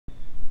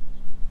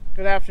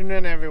Good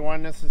afternoon,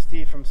 everyone. This is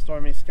Steve from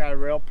StormySky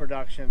Rail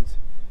Productions.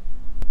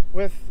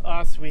 With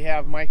us, we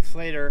have Mike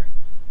Slater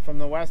from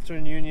the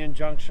Western Union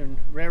Junction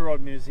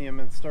Railroad Museum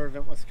in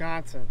Sturtevant,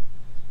 Wisconsin.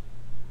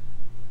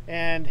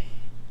 And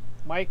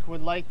Mike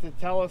would like to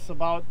tell us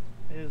about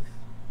his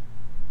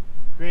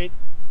great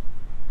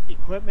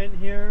equipment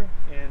here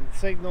and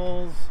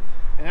signals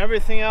and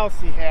everything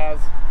else he has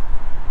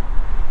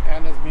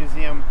in his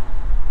museum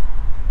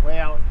way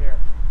out here.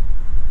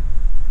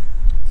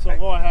 So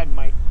go ahead,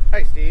 Mike.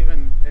 Hi, Steve,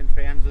 and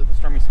fans of the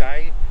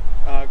StormySky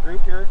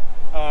group here.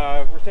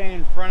 We're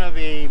standing in front of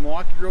a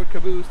Milwaukee Road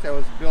caboose that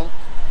was built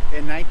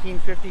in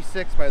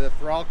 1956 by the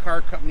Thrall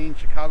Car Company in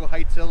Chicago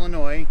Heights,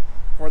 Illinois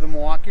for the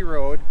Milwaukee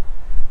Road.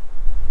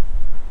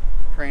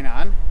 Train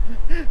on.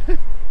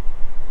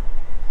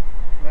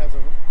 That's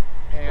a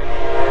pan.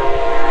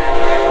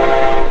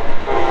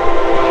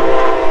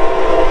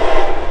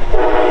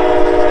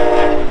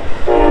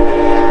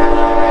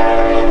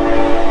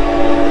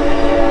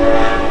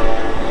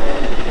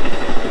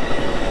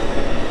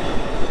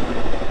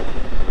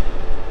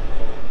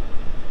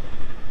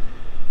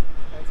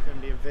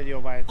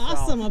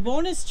 Awesome, a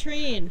bonus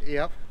train.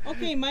 Yep.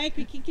 Okay, Mike,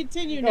 we can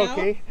continue now.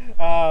 Okay.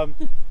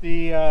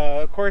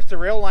 Of course, the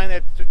rail line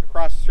that's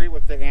across the street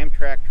with the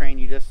Amtrak train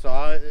you just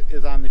saw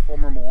is on the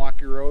former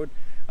Milwaukee Road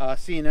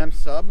C&M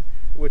sub,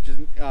 which is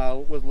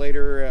was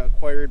later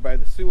acquired by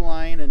the Soo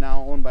Line and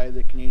now owned by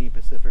the Canadian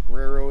Pacific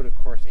Railroad. Of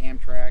course,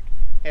 Amtrak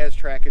has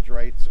trackage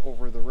rights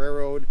over the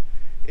railroad,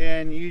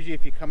 and usually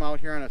if you come out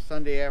here on a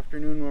Sunday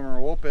afternoon when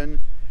we're open,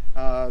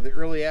 the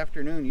early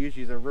afternoon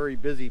usually is a very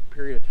busy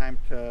period of time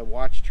to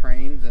watch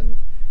trains, and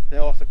they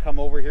also come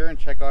over here and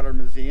check out our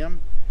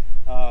museum.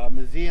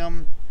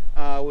 Museum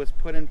was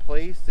put in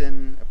place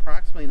in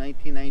approximately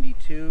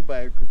 1992 by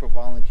a group of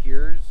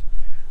volunteers.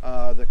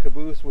 The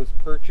caboose was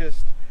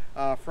purchased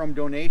from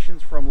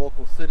donations from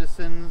local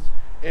citizens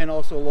and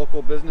also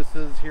local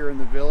businesses here in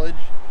the village,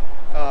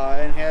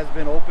 and has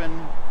been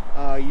open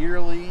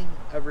yearly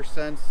ever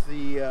since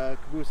the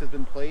caboose has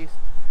been placed.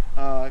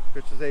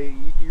 Which is a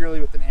yearly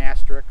with an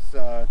asterisk.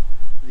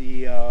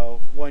 The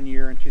 1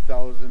 year in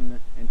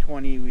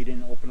 2020 we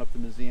didn't open up the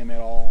museum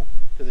at all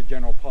to the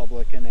general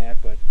public and that,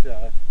 but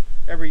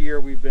every year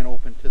we've been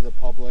open to the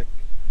public,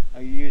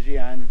 usually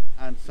on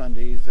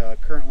Sundays.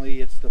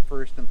 Currently it's the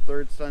first and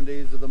third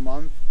Sundays of the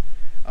month.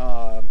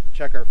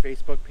 Check our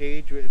Facebook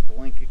page with the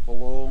link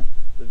below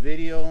the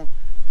video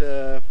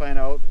to find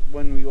out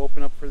when we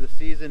open up for the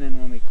season and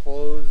when we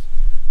close.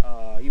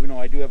 Even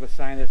though I do have a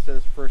sign that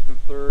says first and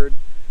third,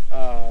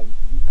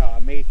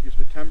 May through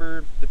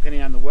September,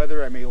 depending on the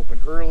weather, I may open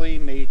early,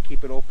 may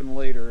keep it open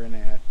later and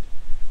that.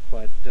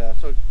 But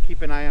so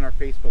keep an eye on our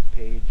Facebook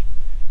page.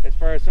 As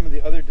far as some of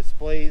the other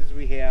displays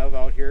we have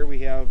out here, we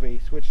have a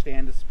switch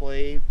stand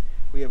display,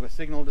 we have a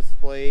signal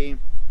display,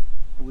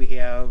 we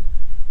have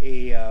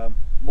a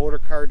motor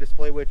car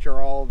display, which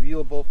are all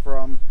viewable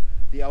from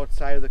the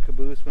outside of the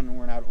caboose when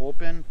we're not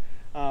open.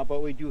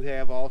 But we do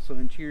have also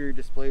interior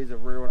displays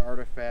of railroad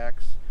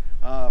artifacts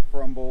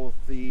from both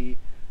the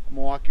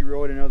Milwaukee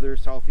Road and other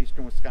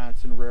southeastern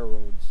Wisconsin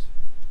railroads.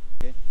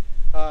 Okay.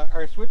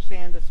 Our switch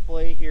stand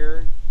display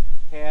here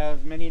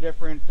has many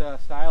different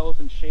styles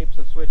and shapes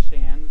of switch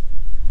stands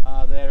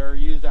that are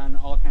used on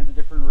all kinds of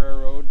different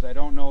railroads. I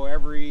don't know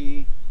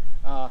every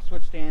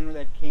switch stand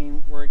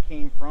where it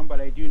came from,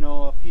 but I do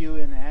know a few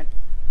in that.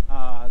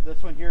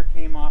 This one here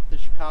came off the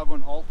Chicago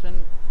and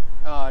Alton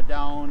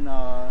down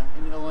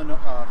in Illinois,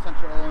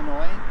 central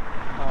Illinois.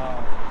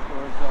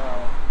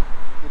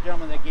 The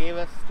gentleman that gave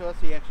us to us,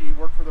 he actually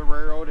worked for the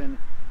railroad, and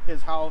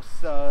his house,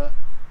 the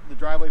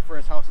driveway for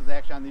his house is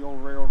actually on the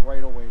old railroad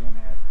right-of-way in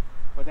that.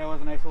 But that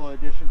was a nice little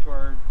addition to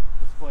our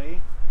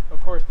display.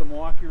 Of course, the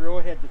Milwaukee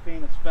Road had the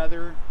famous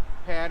feather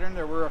pattern.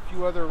 There were a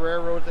few other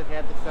railroads that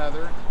had the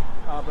feather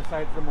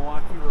besides the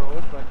Milwaukee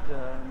Road, but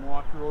the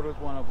Milwaukee Road was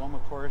one of them.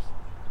 Of course,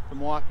 the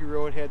Milwaukee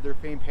Road had their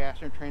famed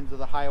passenger trains of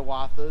the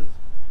Hiawathas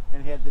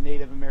and had the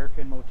Native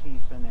American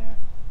motif in that.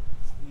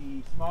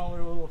 The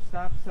smaller little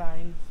stop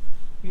signs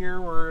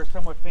here were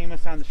somewhat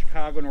famous on the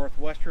Chicago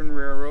Northwestern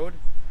Railroad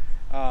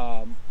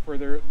for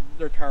their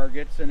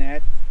targets and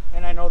that.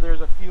 And I know there's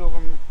a few of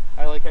them.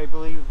 I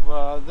believe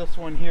this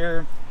one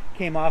here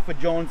came off of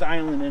Jones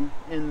Island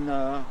in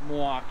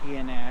Milwaukee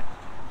and that.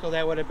 So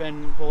that would have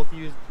been both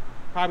used,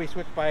 probably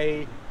switched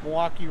by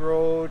Milwaukee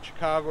Road,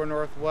 Chicago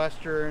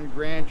Northwestern,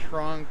 Grand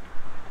Trunk,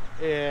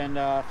 and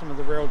some of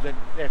the railroads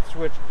that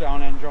switched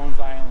down on Jones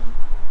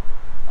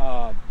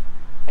Island.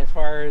 As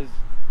far as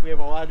we have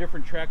a lot of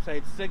different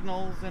trackside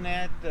signals in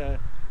that.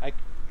 I,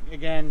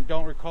 again,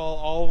 don't recall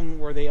all of them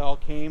where they all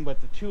came,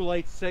 but the two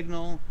light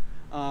signal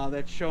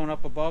that's shown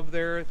up above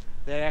there,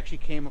 that actually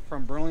came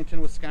from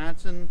Burlington,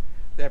 Wisconsin,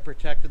 that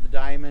protected the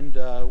diamond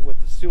with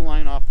the Soo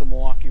Line off the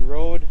Milwaukee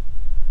Road.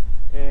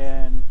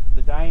 And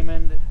the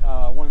diamond,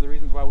 one of the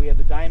reasons why we had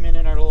the diamond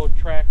in our little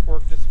track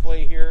work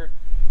display here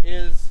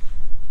is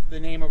the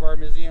name of our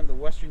museum, the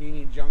Western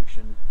Union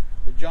Junction.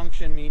 The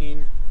junction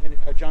meaning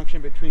a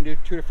junction between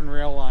two different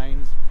rail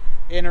lines,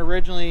 and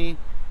originally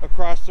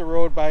across the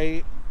road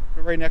by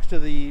right next to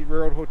the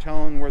railroad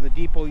hotel and where the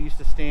depot used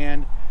to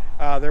stand.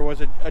 There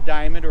was a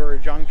diamond or a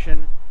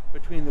junction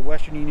between the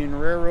Western Union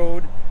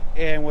Railroad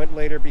and what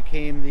later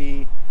became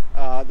the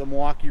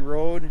Milwaukee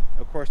Road.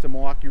 Of course, the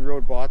Milwaukee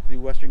Road bought the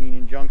Western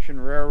Union Junction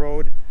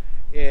Railroad,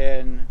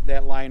 and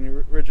that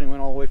line originally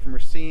went all the way from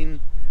Racine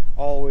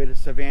all the way to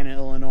Savannah,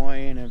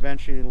 Illinois, and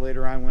eventually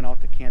later on went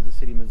out to Kansas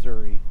City,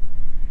 Missouri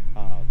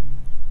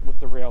with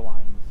the rail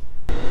lines.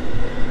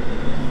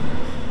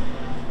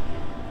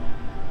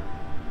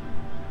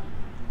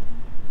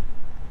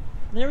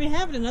 There we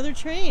have it, another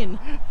train.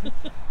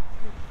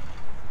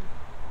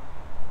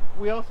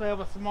 We also have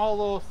a small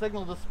little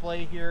signal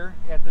display here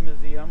at the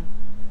museum.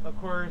 Of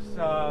course,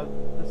 the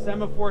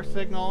semaphore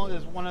signal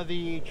is one of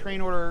the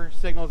train order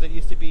signals that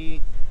used to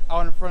be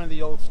out in front of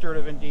the old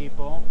Sturtevant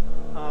depot.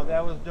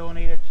 That was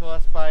donated to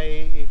us by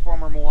a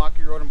former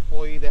Milwaukee Road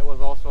employee that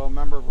was also a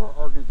member of our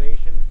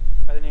organization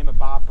by the name of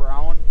Bob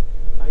Brown.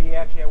 He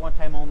actually at one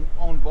time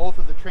owned both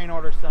of the train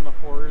order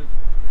semaphores.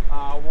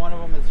 One of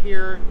them is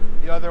here,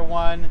 the other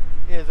one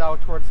is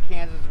out towards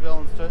Kansasville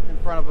and in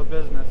front of a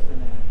business in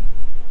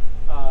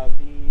that.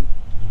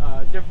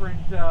 The different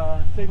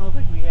signals,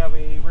 like we have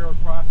a railroad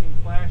crossing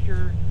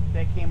flasher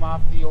that came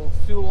off the old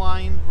Sioux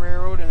Line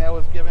Railroad, and that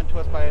was given to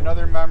us by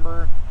another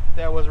member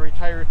that was a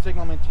retired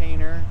signal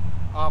maintainer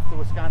off the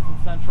Wisconsin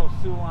Central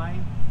Sioux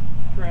Line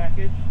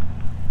trackage.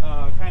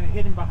 Kind of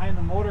hidden behind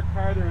the motor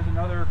car, there was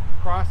another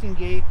crossing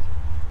gate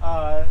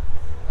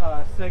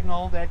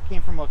signal that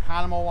came from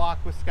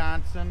Oconomowoc,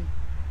 Wisconsin.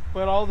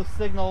 But all the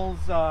signals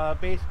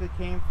basically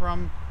came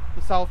from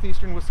the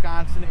southeastern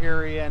Wisconsin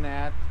area and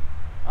that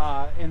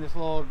in this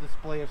little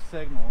display of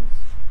signals.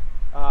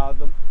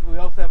 We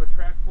also have a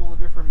track full of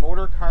different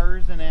motor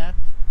cars in that.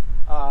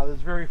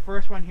 This very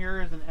first one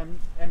here is an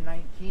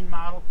M19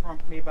 model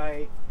made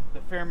by the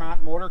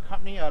Fairmont Motor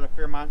Company out of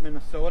Fairmont,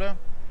 Minnesota.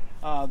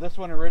 This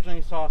one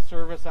originally saw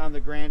service on the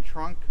Grand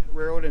Trunk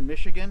Railroad in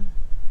Michigan.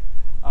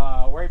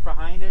 Right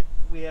behind it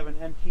we have an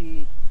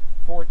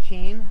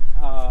MT-14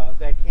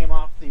 that came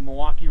off the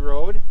Milwaukee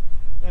Road.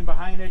 And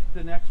behind it,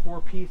 the next four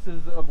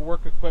pieces of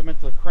work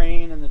equipment, the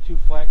crane and the two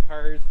flat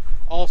cars,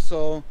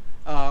 also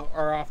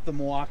are off the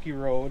Milwaukee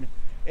Road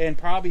and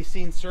probably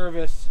seen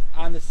service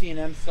on the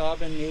C&M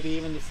sub and maybe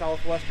even the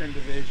Southwestern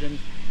Division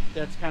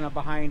that's kind of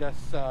behind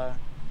us,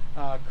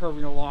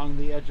 curving along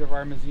the edge of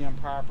our museum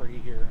property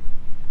here.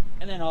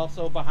 And then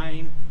also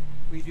behind,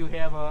 we do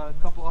have a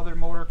couple other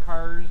motor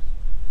cars.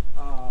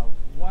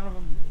 One of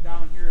them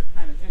down here is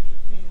kind of interesting.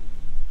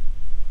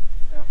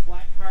 A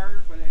flat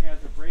car, but it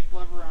has a brake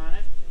lever on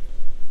it.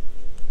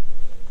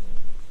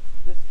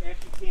 This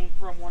actually came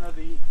from one of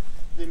the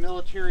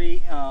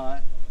military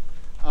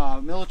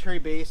military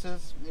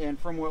bases, and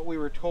from what we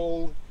were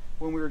told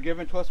when we were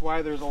given to us,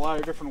 why there's a lot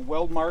of different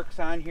weld marks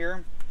on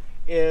here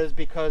is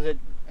because it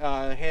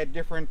had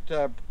different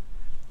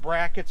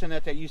brackets in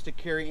it that used to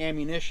carry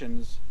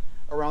ammunitions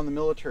around the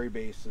military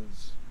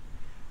bases.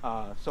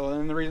 So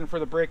then the reason for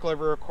the brake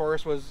lever, of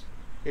course, was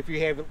if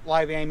you have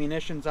live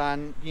ammunitions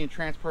on being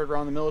transported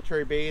around the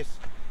military base,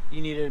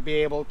 you needed to be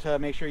able to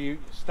make sure you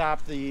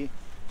stop the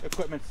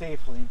equipment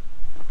safely.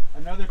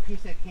 Another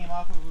piece that came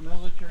off of a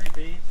military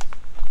base,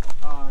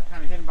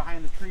 kind of hidden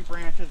behind the tree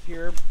branches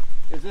here,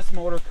 is this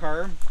motor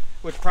car,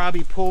 which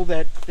probably pulled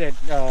that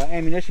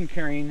ammunition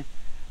carrying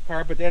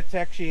car, but that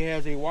actually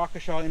has a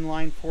Waukesha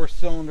inline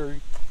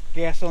 4-cylinder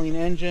gasoline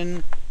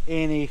engine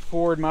and a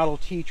Ford Model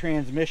T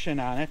transmission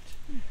on it.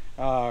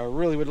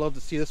 Really would love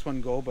to see this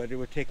one go, but it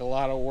would take a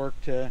lot of work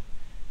to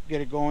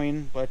get it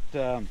going. But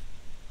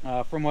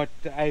from what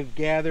I've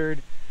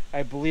gathered,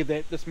 I believe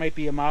that this might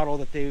be a model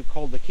that they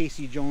called the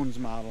Casey Jones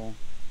model.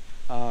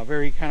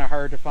 Very kind of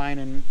hard to find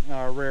and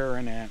rare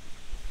in that.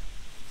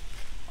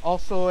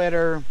 Also at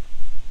our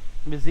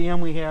museum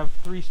we have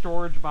 3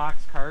 storage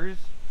box cars.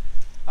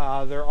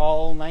 They're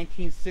all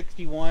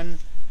 1961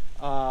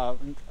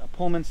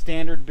 Pullman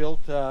standard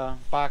built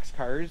box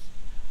cars.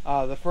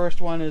 The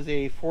first one is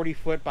a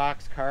 40-foot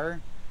box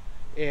car,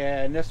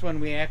 and this one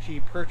we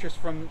actually purchased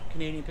from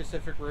Canadian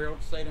Pacific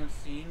Railroad sight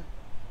unseen.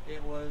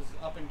 It was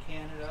up in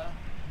Canada,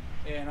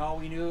 and all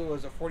we knew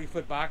was a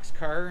 40-foot box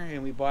car,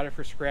 and we bought it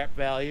for scrap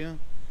value,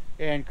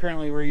 and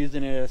currently we're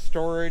using it as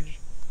storage.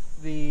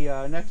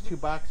 The next 2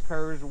 box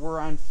cars were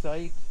on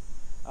site.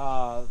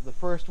 The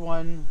first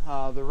one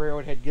the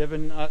railroad had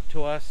given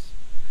to us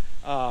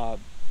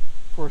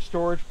for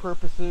storage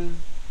purposes,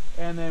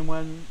 and then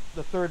when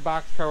the 3rd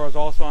box car was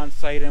also on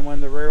site, and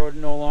when the railroad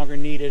no longer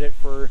needed it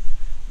for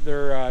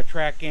their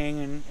track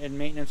gang and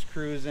maintenance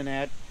crews and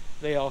that,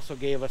 they also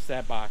gave us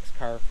that box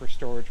car for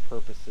storage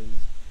purposes.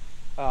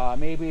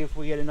 Maybe if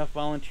we get enough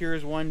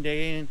volunteers one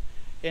day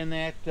in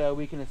that,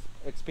 we can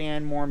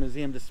expand more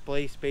museum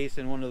display space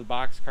in one of the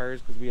box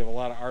cars, because we have a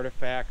lot of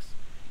artifacts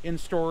in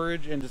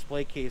storage and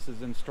display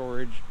cases in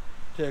storage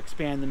to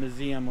expand the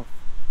museum if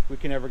we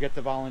can ever get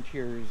the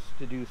volunteers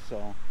to do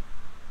so.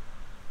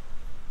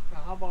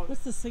 How about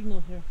what's the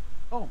signal here?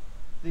 Oh,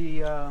 we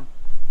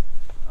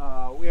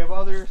have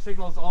other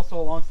signals also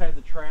alongside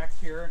the tracks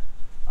here.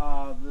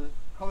 The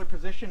color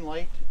position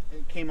light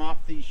it came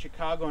off the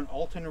Chicago and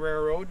Alton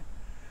Railroad.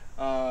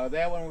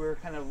 That one we were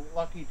kind of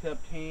lucky to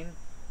obtain.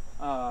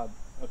 A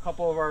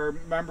couple of our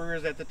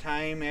members at the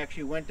time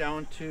actually went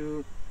down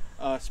to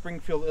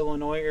Springfield,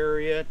 Illinois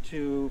area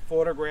to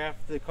photograph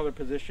the color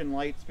position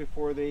lights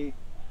before they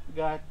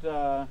got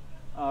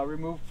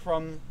removed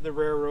from the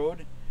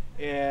railroad,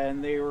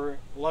 and they were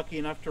lucky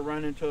enough to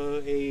run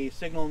into a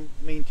signal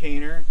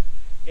maintainer,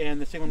 and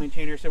the signal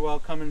maintainer said, well,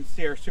 come and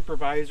see our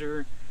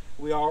supervisor.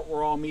 We're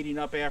all meeting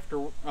up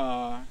after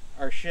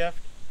our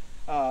shift.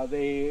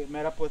 They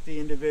met up with the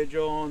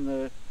individual,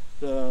 and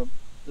the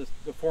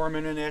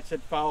foreman and that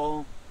said,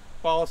 follow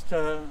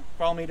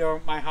me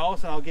to my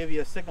house and I'll give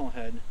you a signal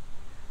head.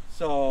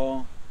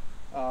 So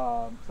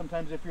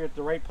sometimes if you're at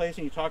the right place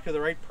and you talk to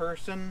the right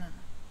person,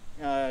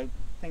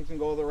 things can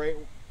go the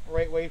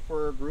right way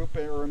for a group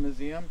or a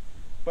museum,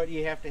 but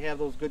you have to have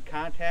those good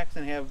contacts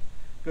and have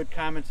good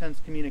common sense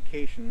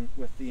communication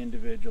with the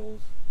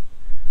individuals.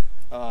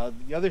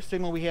 The other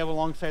signal we have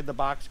alongside the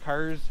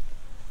boxcars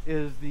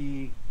is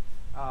the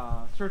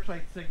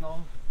searchlight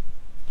signal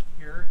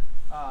here.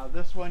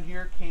 This one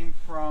here came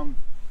from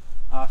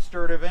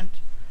Sturtevant,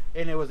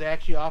 and it was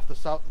actually off the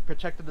south,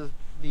 protected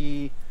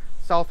the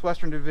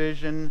southwestern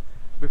division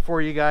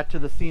before you got to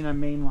the Cena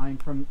main line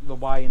from the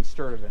Y in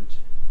Sturtevant.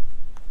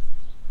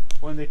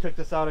 When they took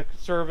this out of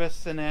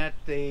service and that,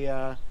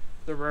 the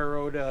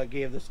railroad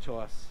gave this to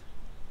us,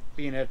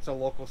 being it's a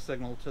local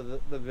signal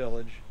to the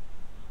village.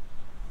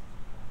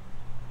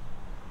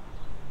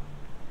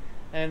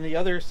 And the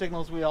other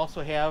signals we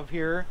also have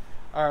here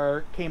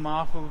came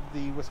off of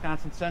the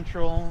Wisconsin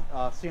Central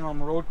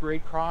Salem Road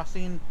grade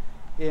crossing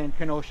in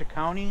Kenosha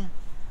County.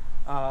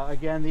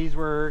 Again, these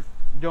were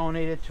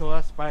donated to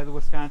us by the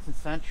Wisconsin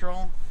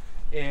Central,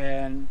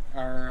 and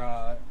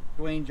our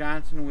Dwayne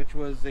Johnson, which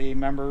was a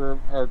member of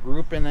our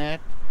group in that,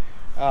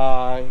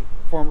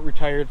 former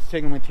retired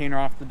signal maintainer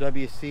off the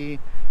WC.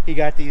 He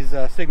got these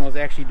signals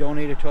actually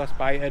donated to us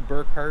by Ed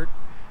Burkhart,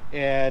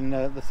 and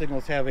the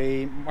signals have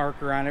a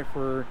marker on it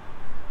for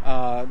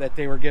that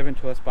they were given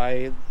to us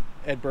by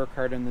Ed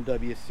Burkhart and the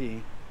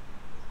WC.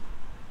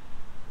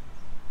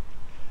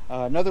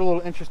 Another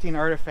little interesting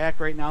artifact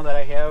right now that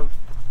I have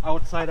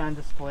outside on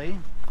display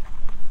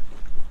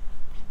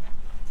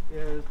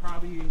is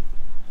probably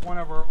one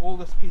of our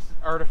oldest pieces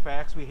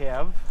artifacts we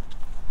have,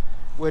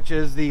 which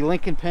is the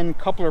Lincoln Pin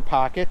coupler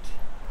pocket.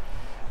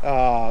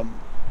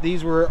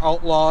 These were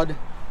outlawed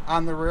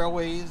on the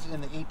railways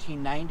in the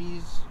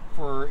 1890s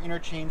for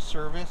interchange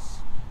service.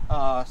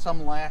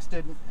 Some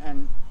lasted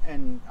and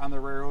on the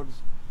railroads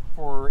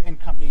for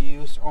in-company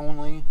use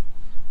only,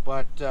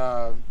 but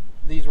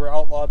these were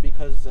outlawed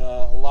because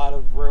a lot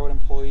of railroad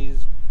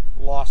employees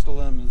lost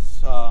limbs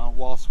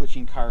while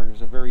switching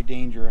cars. A very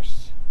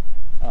dangerous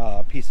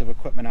piece of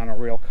equipment on a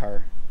rail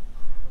car.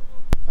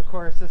 Of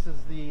course, this is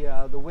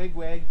the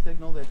wig-wag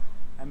signal that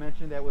I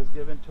mentioned that was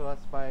given to us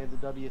by the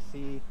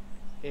WC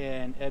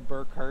and Ed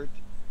Burkhart.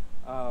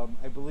 I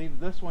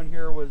believe this one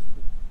here was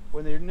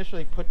when they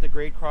initially put the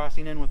grade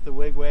crossing in with the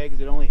wig-wags.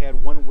 It only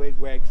had one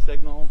wig-wag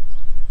signal.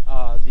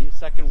 The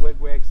second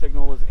wig-wag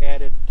signal was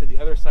added to the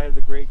other side of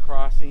the grade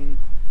crossing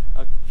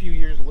a few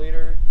years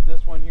later.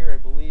 This one here, I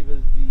believe,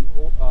 is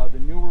the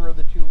newer of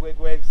the two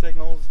wig-wag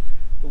signals.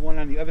 The one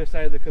on the other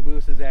side of the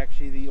caboose is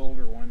actually the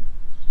older one.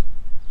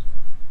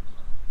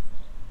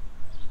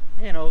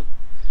 You know,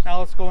 now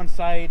let's go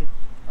inside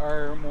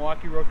our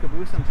Milwaukee Road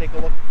caboose and take a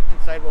look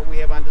inside what we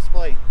have on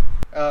display.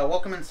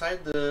 Welcome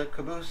inside the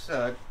caboose.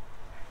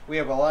 We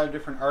have a lot of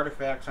different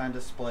artifacts on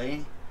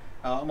display.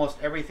 Almost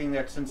everything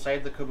that's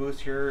inside the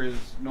caboose here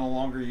is no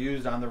longer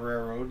used on the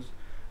railroads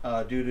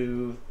due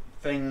to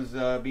things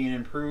being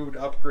improved,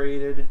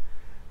 upgraded,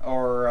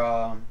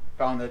 or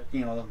found that,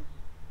 you know,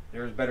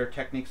 there's better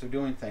techniques of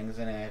doing things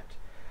in it.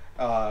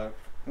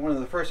 One of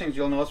the first things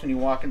you'll notice when you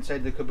walk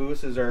inside the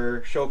caboose is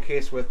our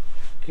showcase with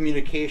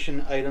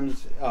communication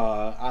items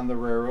on the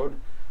railroad,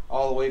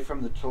 all the way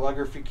from the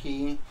telegraphy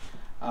key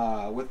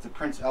with the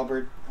Prince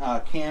Albert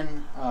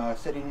can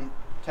sitting.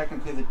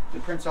 Technically, the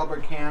Prince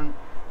Albert can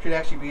should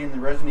actually be in the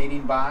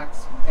resonating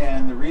box,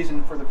 and the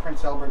reason for the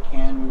Prince Albert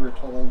can, we were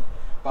told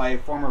by a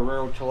former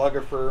railroad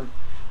telegrapher,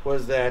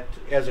 was that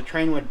as a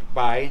train went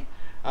by,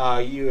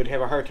 you would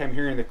have a hard time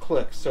hearing the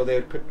clicks, so they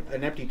would put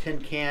an empty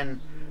tin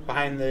can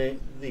behind the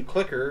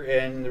clicker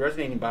and the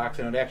resonating box,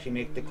 and it would actually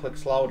make the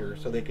clicks louder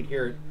so they could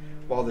hear it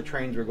while the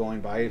trains were going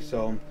by.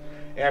 So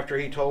after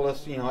he told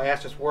us, you know,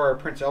 asked us where our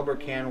Prince Albert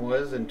can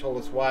was and told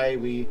us why,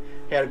 we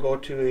had to go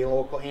to a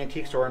local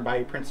antique store and buy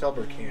a Prince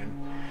Albert can.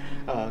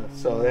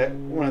 So that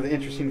one of the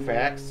interesting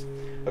facts.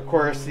 Of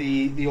course,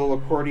 the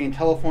old accordion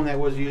telephone that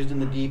was used in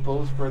the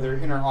depots for their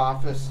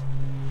inter-office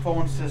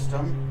phone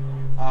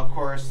system. Of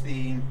course,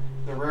 the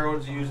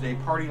railroads used a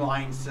party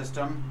line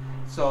system.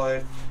 So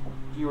if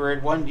you were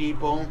at one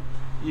depot,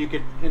 you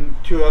could, and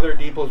two other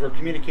depots were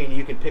communicating,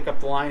 you could pick up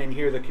the line and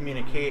hear the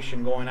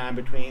communication going on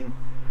between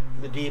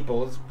the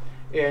depots.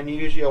 And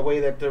usually a way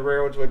that the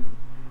railroads would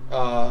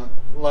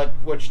let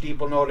which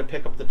depot know to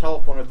pick up the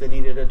telephone if they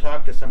needed to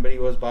talk to somebody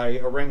was by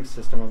a ring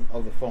system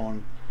of the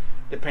phone.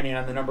 depending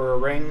on the number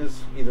of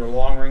rings, either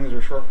long rings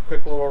or short,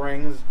 quick little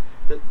rings,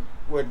 that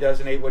would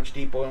designate which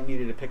depot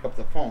needed to pick up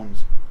the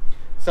phones.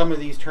 Some of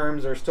these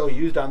terms are still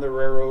used on the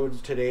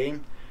railroads today.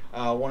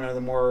 One of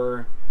the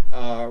more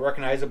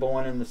recognizable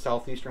one in the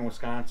southeastern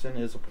Wisconsin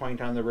is a point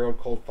on the road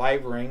called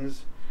 5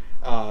 Rings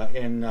up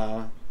in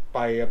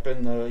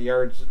the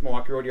yards,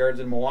 Milwaukee Road yards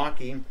in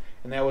Milwaukee,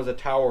 and that was a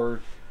tower,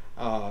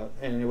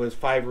 and it was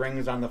 5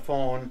 rings on the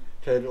phone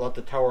to let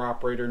the tower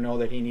operator know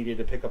that he needed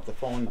to pick up the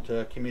phone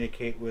to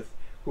communicate with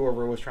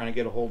whoever was trying to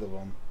get a hold of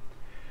him.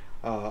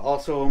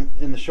 Also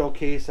in the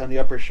showcase on the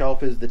upper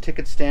shelf is the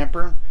ticket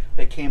stamper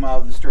that came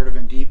out of the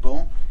Sturtevant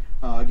depot.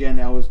 Again,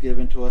 that was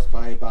given to us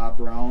by Bob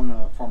Brown,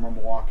 a former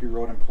Milwaukee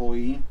Road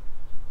employee.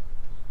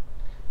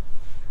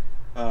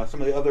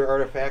 Some of the other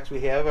artifacts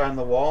we have on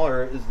the wall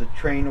is the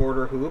train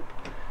order hoop.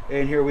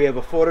 And here we have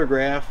a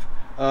photograph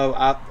of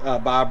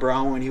Bob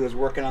Brown when he was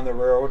working on the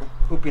road,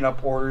 hooping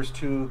up orders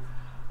to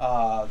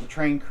the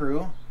train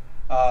crew.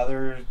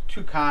 There's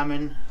 2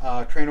 common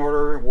train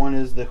order. One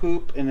is the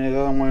hoop, and the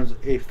other one is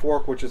a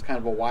fork, which is kind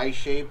of a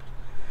Y-shaped.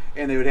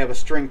 And they would have a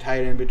string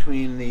tied in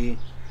between the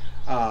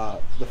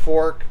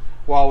fork,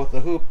 while with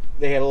the hoop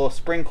they had a little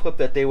spring clip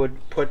that they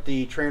would put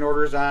the train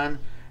orders on,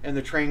 and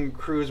the train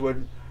crews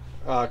would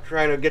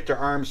try to get their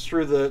arms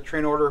through the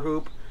train order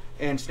hoop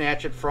and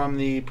snatch it from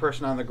the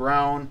person on the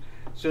ground.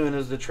 As soon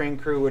as the train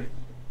crew would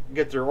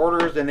get their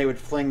orders, then they would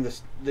fling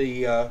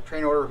the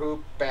train order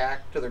hoop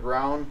back to the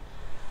ground.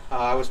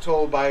 I was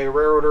told by a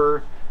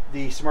railroader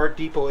the smart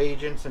depot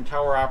agents and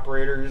tower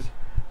operators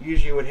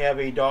usually would have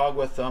a dog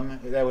with them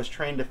that was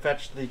trained to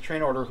fetch the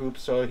train order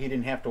hoops, so he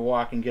didn't have to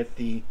walk and get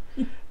the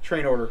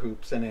train order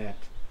hoops in it.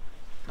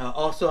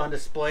 Also on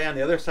display on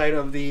the other side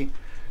of the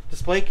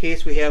display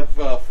case, we have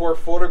 4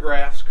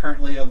 photographs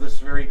currently of this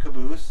very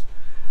caboose.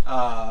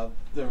 The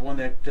one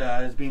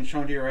that is being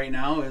shown to you right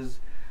now is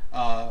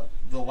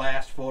the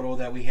last photo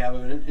that we have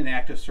of it in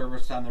active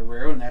service on the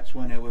railroad, and that's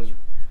when it was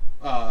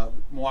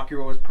Milwaukee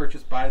Road was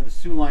purchased by the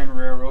Sioux Line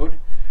Railroad,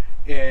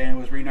 and it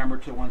was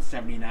renumbered to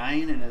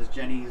 179. And as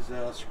Jenny's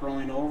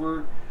scrolling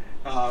over,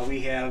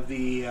 we have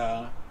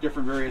the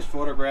different various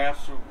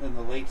photographs in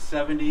the late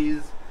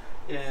 70s,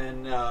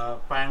 and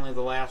finally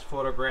the last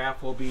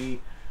photograph will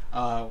be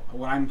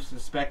what I'm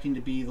suspecting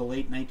to be the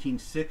late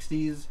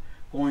 1960s,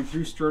 going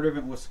through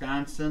Sturtevant,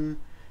 Wisconsin.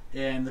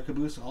 And the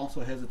caboose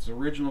also has its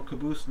original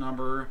caboose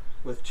number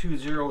with 2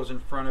 zeros in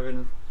front of it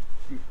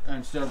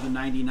instead of the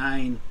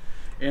 99.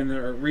 And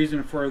the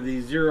reason for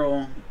the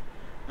 0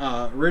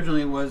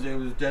 originally was it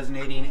was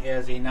designating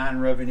as a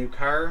non-revenue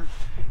car,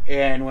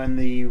 and when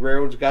the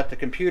railroads got the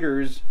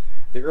computers,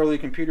 the early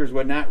computers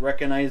would not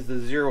recognize the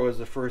 0 as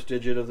the first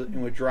digit of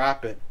and would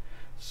drop it.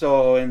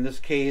 So in this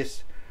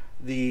case,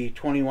 the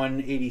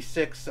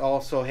 2186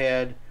 also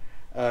had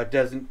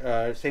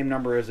same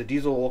number as a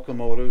diesel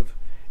locomotive,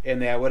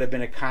 and that would have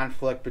been a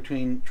conflict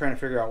between trying to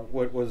figure out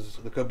what was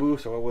the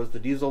caboose or what was the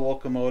diesel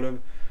locomotive.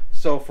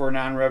 So for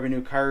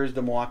non-revenue cars,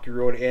 the Milwaukee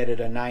Road added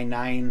a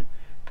 99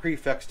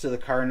 prefix to the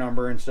car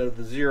number instead of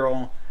the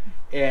 0,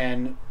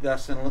 and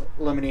thus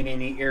eliminating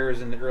any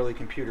errors in the early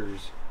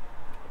computers.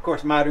 Of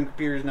course, modern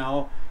computers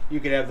now, you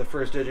could have the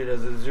first digit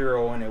as a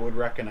 0 and it would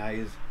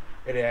recognize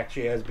it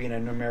actually as being a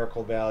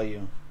numerical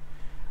value.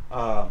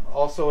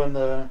 Also in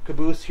the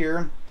caboose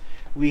here,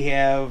 we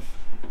have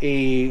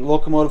a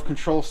locomotive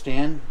control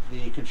stand.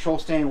 The control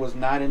stand was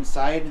not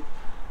inside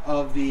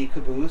of the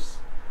caboose.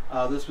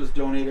 This was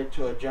donated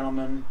to a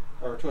gentleman,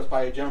 or to us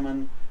by a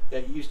gentleman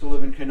that used to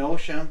live in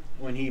Kenosha.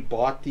 When he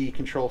bought the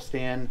control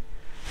stand,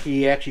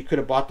 he actually could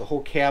have bought the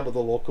whole cab of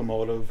the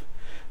locomotive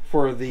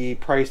for the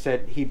price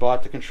that he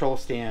bought the control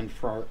stand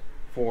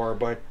for,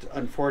 but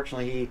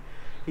unfortunately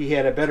he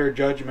had a better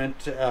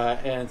judgment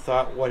and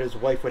thought what his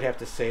wife would have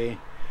to say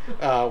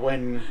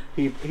when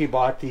he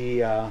bought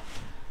the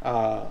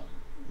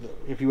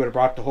if he would have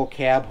brought the whole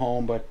cab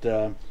home. But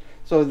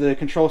so the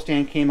control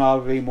stand came out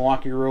of a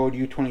Milwaukee Road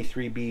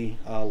U23B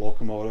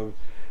locomotive,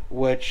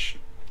 which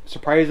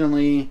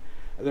surprisingly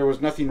there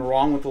was nothing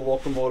wrong with the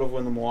locomotive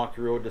when the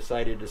Milwaukee Road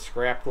decided to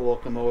scrap the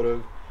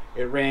locomotive.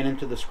 It ran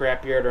into the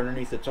scrapyard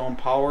underneath its own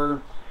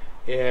power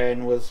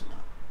and was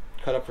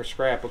cut up for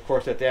scrap. Of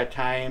course, at that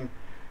time,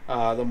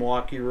 the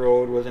Milwaukee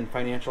Road was in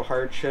financial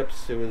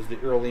hardships. It was the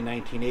early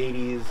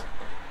 1980s,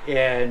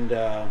 and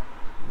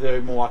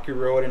the Milwaukee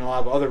Road and a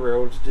lot of other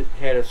roads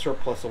had a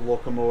surplus of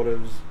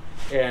locomotives,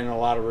 and a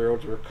lot of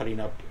railroads were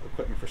cutting up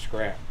equipment for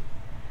scrap.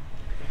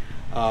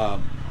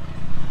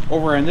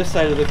 Over on this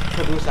side of the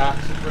caboose,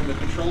 opposite from the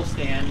control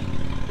stand,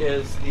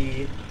 is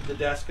the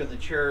desk and the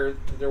chair.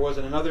 There was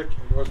another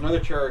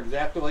chair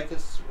exactly like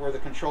this where the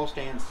control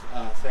stand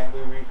sat.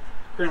 We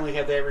currently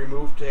have that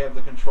removed to have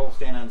the control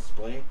stand on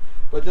display.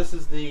 But this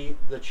is the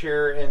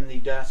chair and the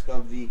desk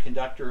of the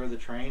conductor of the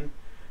train.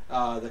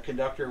 The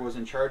conductor was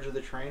in charge of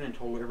the train and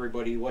told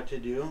everybody what to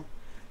do,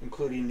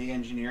 including the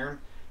engineer.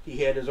 He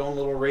had his own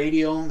little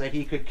radio that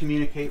he could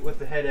communicate with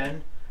the head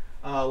end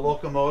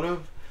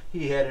locomotive.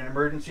 He had an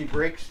emergency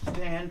brake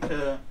stand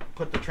to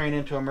put the train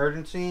into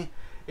emergency,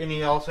 and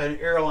he also had an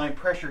airline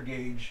pressure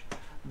gauge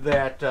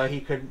that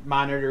he could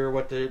monitor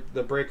what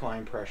the brake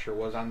line pressure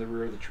was on the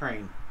rear of the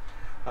train.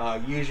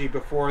 Usually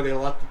before they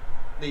left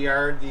the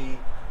yard, the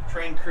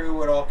train crew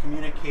would all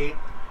communicate,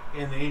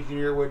 and the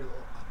engineer would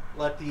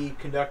let the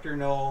conductor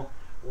know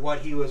what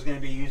he was going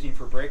to be using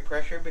for brake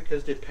pressure,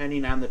 because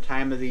depending on the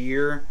time of the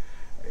year,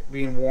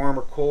 being warm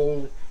or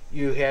cold,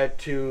 you had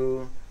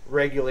to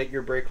regulate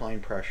your brake line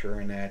pressure,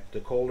 and that the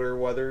colder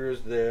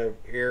weathers, the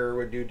air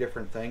would do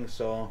different things,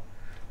 so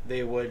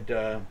they would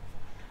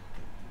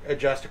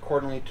adjust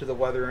accordingly to the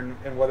weather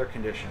and weather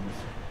conditions.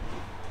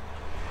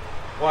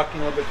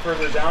 Walking a little bit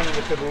further down in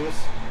the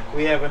caboose,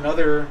 we have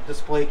another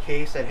display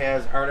case that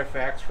has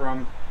artifacts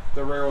from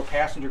the railroad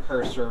passenger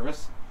car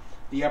service.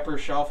 The upper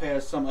shelf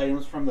has some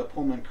items from the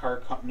Pullman Car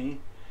Company.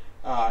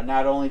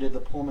 Not only did the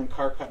Pullman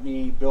Car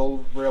Company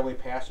build railway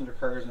passenger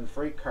cars and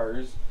freight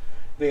cars,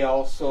 they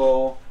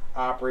also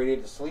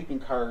operated the sleeping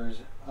cars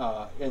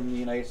in the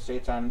United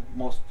States on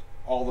most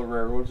all the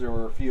railroads. There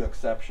were a few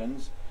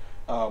exceptions.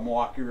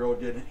 Milwaukee Road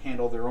did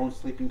handle their own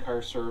sleeping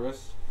car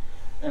service.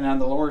 And on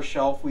the lower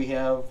shelf we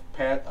have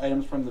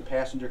items from the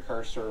passenger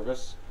car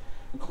service,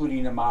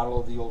 including a model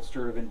of the old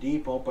Sturtevant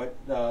depot, but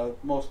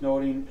most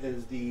noting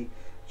is the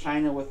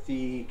China with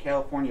the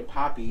California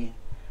poppy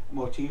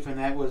motif, and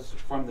that was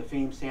from the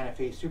famed Santa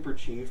Fe Super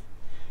Chief,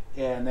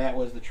 and that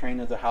was the train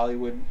of the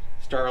Hollywood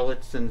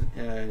starlets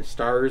and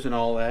stars and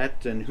all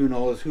that, and who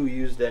knows who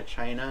used that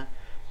China.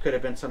 Could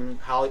have been some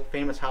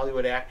famous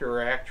Hollywood actor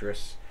or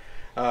actress.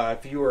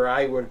 If you or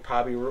I would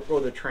probably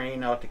rode the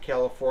train out to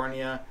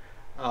California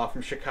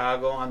from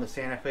Chicago on the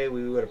Santa Fe,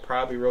 we would have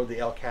probably rode the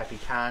El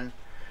Capitan,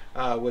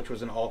 which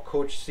was an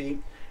all-coach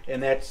seat,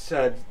 and that's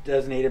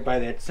designated by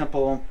that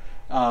simple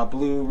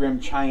blue rim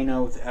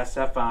China with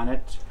SF on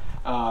it.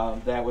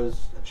 That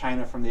was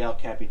China from the El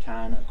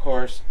Capitan. Of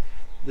course,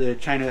 the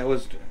China that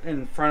was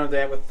in front of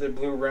that with the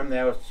blue rim,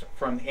 that was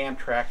from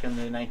Amtrak in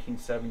the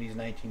 1970s,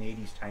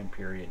 1980s time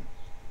period.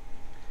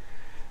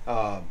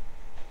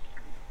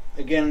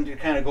 Again, to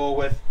kind of go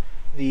with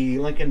the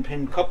Lincoln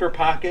pin coupler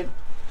pocket,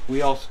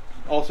 we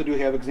also do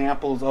have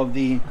examples of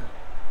the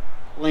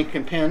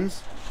Lincoln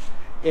pins.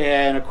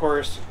 And of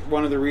course,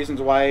 one of the reasons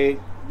why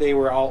they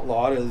were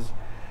outlawed is,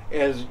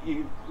 as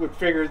you would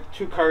figure,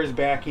 two cars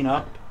backing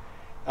up,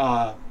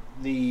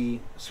 the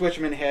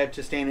switchman had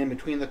to stand in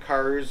between the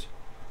cars,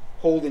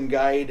 hold and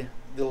guide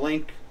the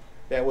link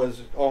that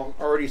was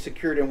already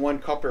secured in one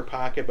coupler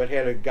pocket, but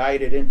had to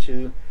guide it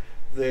into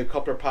the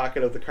coupler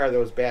pocket of the car that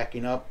was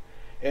backing up,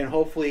 and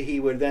hopefully he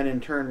would then in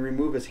turn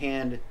remove his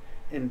hand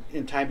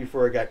in time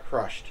before it got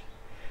crushed.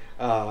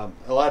 A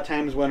lot of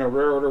times when a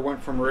railroader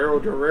went from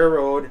railroad to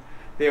railroad,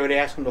 they would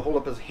ask him to hold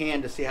up his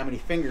hand to see how many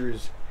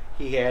fingers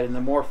he had, and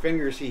the more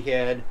fingers he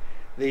had,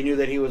 they knew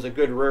that he was a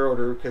good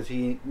railroader because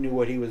he knew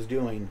what he was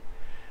doing.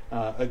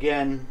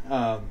 Again,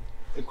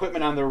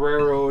 equipment on the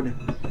railroad,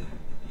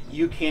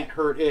 you can't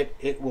hurt it,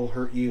 it will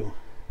hurt you.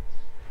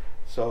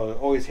 So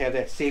always have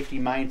that safety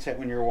mindset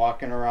when you're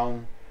walking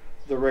around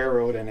the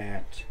railroad. And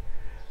that.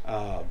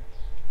 A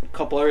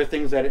couple other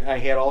things that I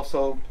had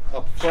also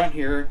up front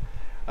here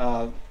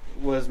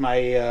was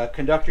my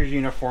conductor's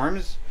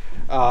uniforms.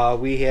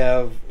 We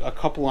have a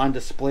couple on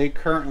display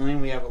currently,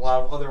 and we have a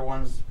lot of other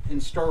ones in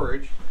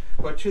storage.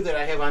 But two that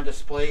I have on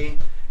display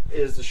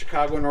is the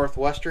Chicago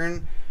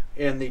Northwestern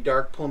and the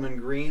dark Pullman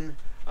green.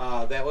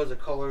 That was a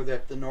color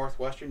that the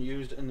Northwestern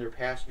used in their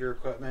passenger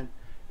equipment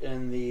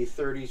in the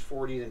 30s,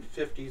 40s, and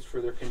 50s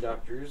for their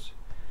conductors.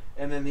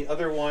 And then the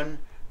other one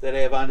that I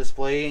have on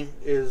display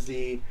is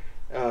the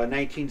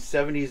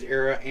 1970s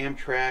era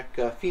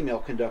Amtrak female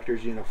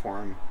conductor's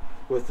uniform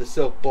with the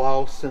silk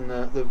blouse and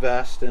the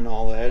vest and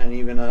all that, and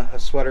even a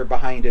sweater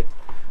behind it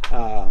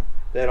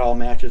that all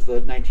matches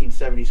the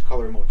 1970s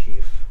color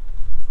motif.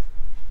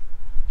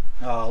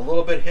 A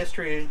little bit of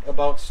history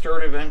about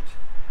Sturtevant.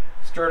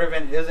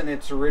 Sturtevant isn't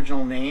its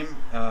original name.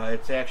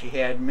 It's actually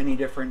had many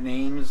different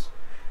names.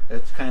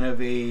 It's kind of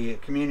a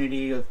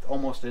community with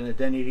almost an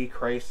identity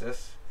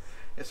crisis,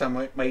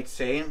 some might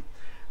say.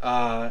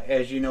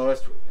 As you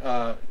noticed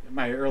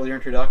my earlier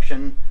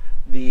introduction,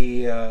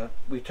 we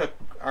took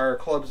our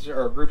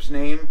group's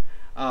name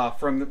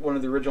from one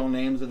of the original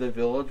names of the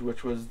village,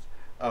 which was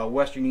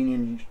Western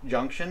Union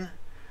Junction.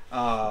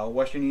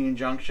 Western Union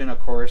Junction, of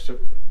course,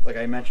 like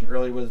I mentioned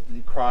earlier, was the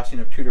crossing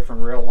of two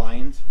different rail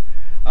lines.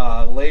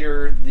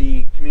 Later,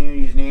 the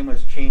community's name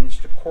was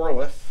changed to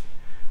Corliss,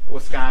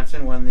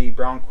 Wisconsin, when the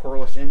Brown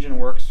Corliss Engine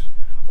Works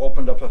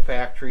opened up a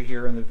factory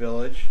here in the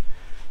village.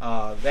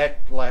 That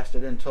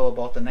lasted until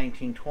about the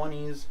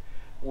 1920s,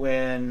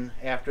 when,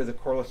 after the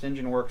Corliss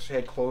Engine Works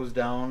had closed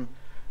down,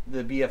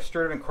 the B.F.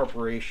 Sturtevant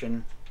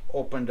Corporation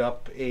opened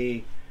up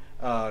a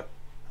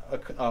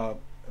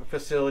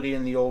facility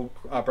in the old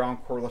Brown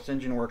Corliss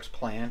Engine Works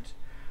plant.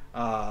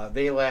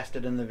 They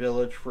lasted in the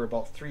village for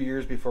about 3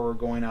 years before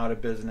going out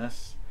of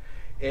business,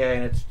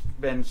 and it's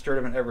been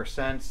Sturtevant ever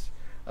since.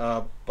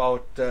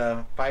 About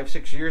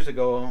 5-6 years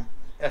ago,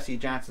 S.E.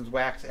 Johnson's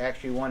Wax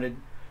actually wanted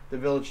the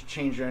village to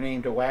change their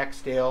name to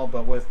Waxdale,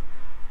 but with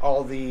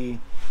all the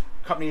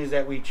companies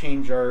that we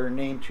changed our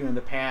name to in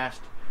the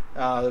past,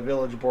 the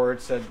village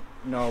board said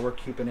no, we're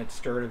keeping it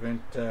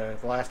Sturtevant. The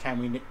last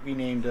time we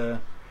named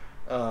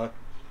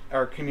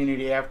our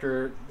community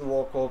after the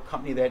local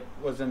company that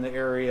was in the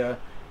area,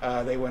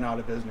 they went out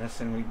of business,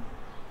 and we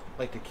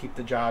like to keep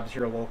the jobs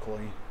here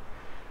locally.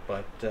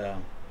 But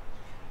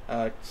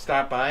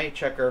stop by,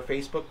 check our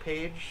Facebook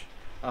page.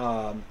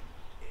 And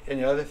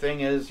the other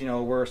thing is, you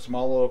know, we're a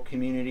small little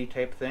community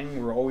type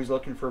thing. We're always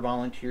looking for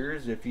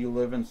volunteers. If you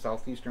live in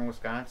southeastern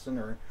Wisconsin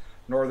or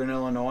northern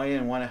Illinois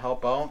and want to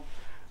help out,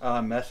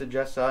 message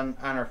us on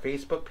our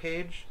Facebook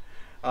page.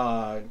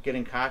 Get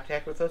in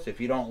contact with us. If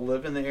you don't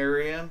live in the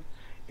area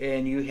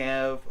and you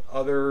have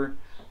other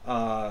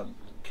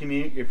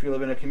community, if you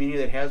live in a community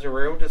that has a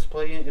railroad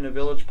display in a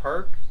village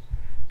park,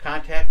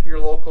 contact your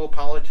local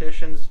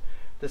politicians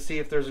to see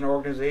if there's an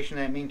organization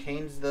that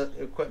maintains the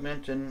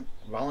equipment and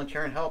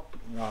volunteer and help.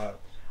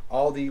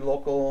 All the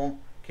local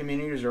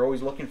communities are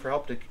always looking for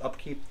help to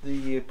upkeep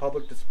the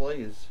public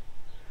displays.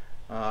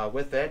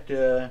 With that,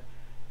 do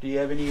you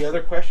have any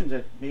other questions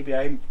that maybe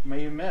I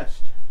may have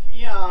missed?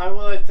 Yeah, I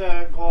would like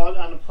to go out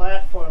on the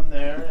platform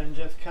there and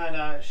just kind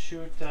of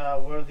shoot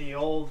where the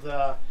old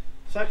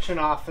section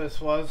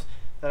office was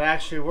that I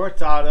actually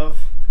worked out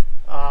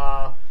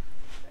of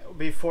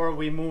before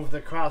we moved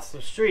across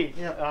the street.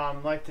 Yep.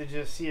 I'd like to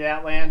just see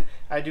that land.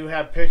 I do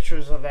have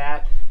pictures of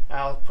that.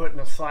 I'll put in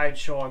a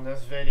slideshow in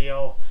this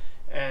video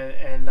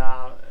and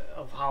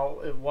of how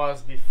it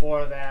was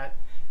before that,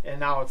 and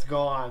now it's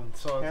gone.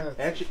 So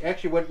yeah.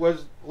 Actually, what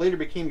was later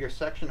became your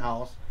section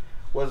house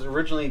was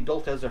originally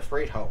built as a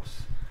freight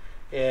house,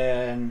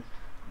 and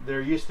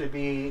there used to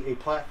be a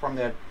platform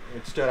that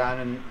it stood on,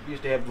 and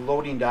used to have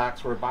loading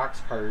docks where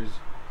boxcars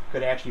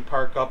could actually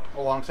park up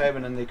alongside of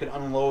it, and they could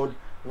unload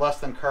less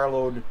than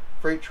carload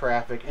freight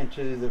traffic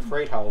into the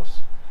freight house,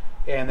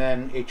 and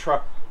then a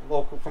truck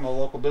from a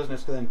local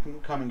business could then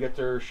come and get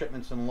their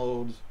shipments and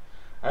loads.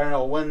 I don't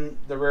know when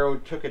the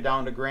railroad took it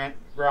down to ground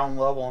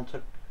level and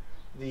took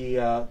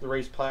the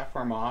raised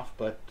platform off,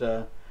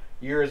 but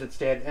years it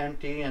stayed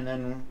empty, and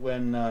then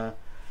when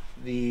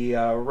the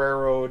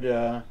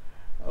railroad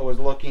was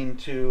looking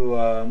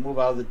to move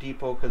out of the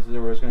depot because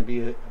there was going to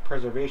be a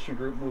preservation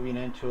group moving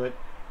into it,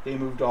 they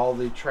moved all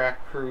the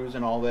track crews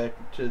and all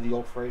that to the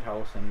old freight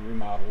house and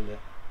remodeled it.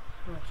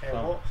 Okay,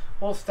 So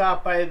we'll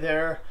stop by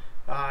there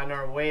on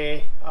our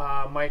way.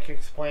 Mike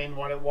explained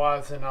what it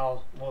was, and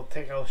we'll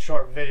take a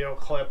short video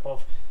clip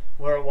of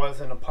where it was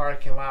in the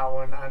parking lot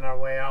on our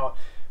way out.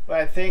 But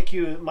I thank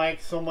you,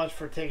 Mike, so much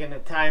for taking the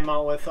time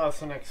out with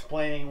us and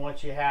explaining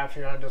what you have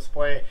here on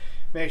display.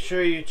 Make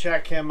sure you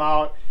check him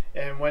out,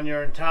 and when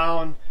you're in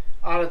town,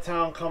 out of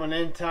town, coming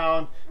in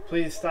town,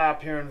 please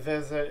stop here and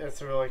visit.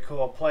 It's a really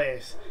cool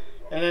place.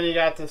 And then you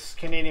got this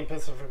Canadian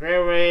Pacific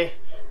Railway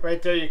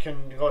right there. You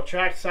can go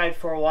trackside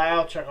for a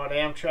while, check out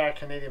Amtrak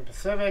Canadian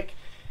Pacific,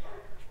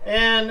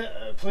 and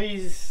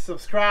please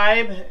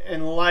subscribe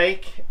and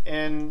like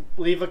and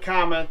leave a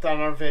comment on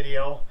our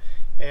video.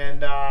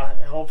 And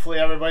hopefully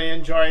everybody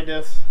enjoyed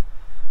this.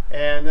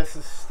 And this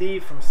is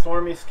Steve from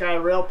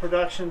StormySky Rail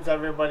Productions.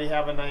 Everybody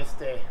have a nice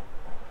day.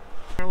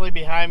 Currently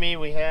behind me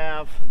we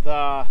have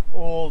the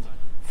old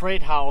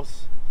freight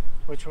house,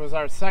 which was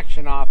our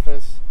section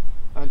office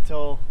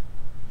until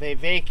they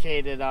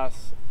vacated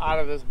us out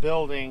of this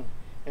building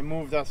and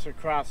moved us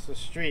across the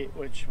street,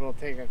 which we'll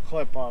take a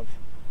clip of.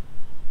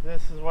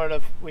 This is where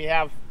we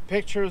have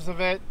pictures of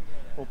it.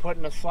 We'll put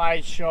in a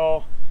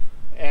slideshow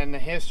and the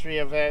history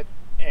of it.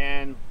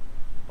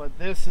 But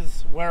this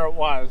is where it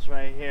was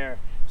right here.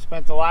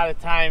 Spent a lot of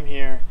time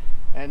here,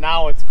 and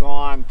now it's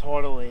gone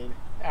totally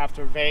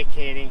after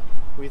vacating.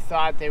 We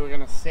thought they were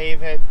going to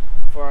save it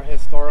for a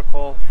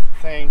historical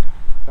thing,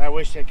 but I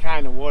wish they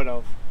kind of would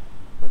have.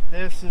 But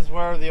this is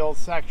where the old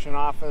section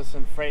office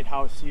and freight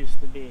house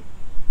used to be,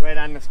 right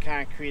on this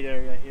concrete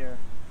area here.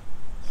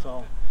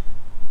 So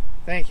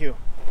thank you.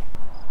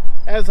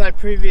 As I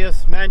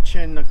previously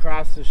mentioned,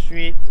 across the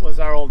street was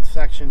our old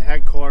section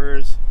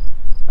headquarters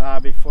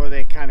before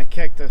they kind of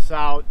kicked us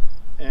out,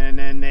 and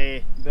then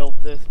they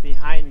built this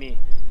behind me.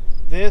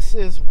 This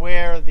is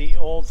where the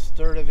old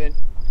Sturtevant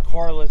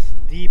Corliss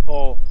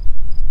Depot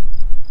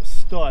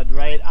stood,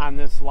 right on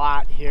this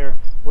lot here,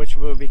 which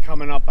will be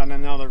coming up on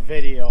another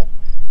video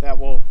that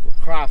will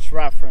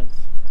cross-reference.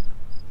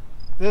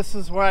 This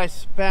is where I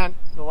spent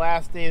the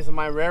last days of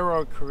my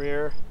railroad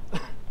career,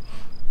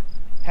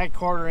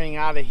 headquartering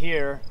out of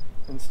here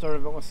in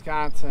Sturtevant,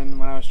 Wisconsin,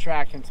 when I was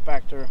track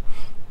inspector,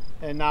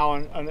 and now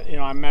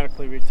I'm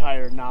medically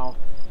retired now.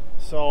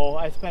 So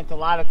I spent a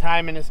lot of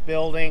time in this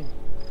building,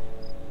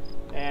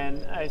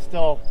 and I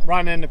still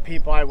run into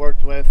people I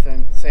worked with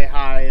and say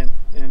hi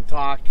and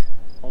talk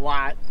a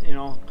lot,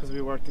 because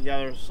we work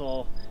together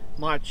so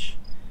much.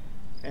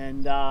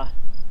 And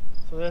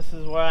so this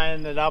is where I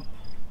ended up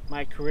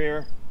my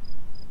career,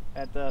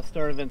 at the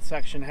Sturtevant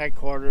section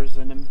headquarters,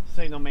 and the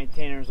signal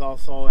maintainers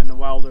also, and the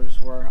welders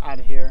were out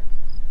of here.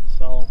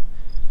 So,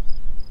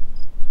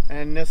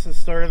 and this is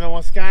Sturtevant,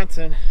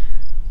 Wisconsin.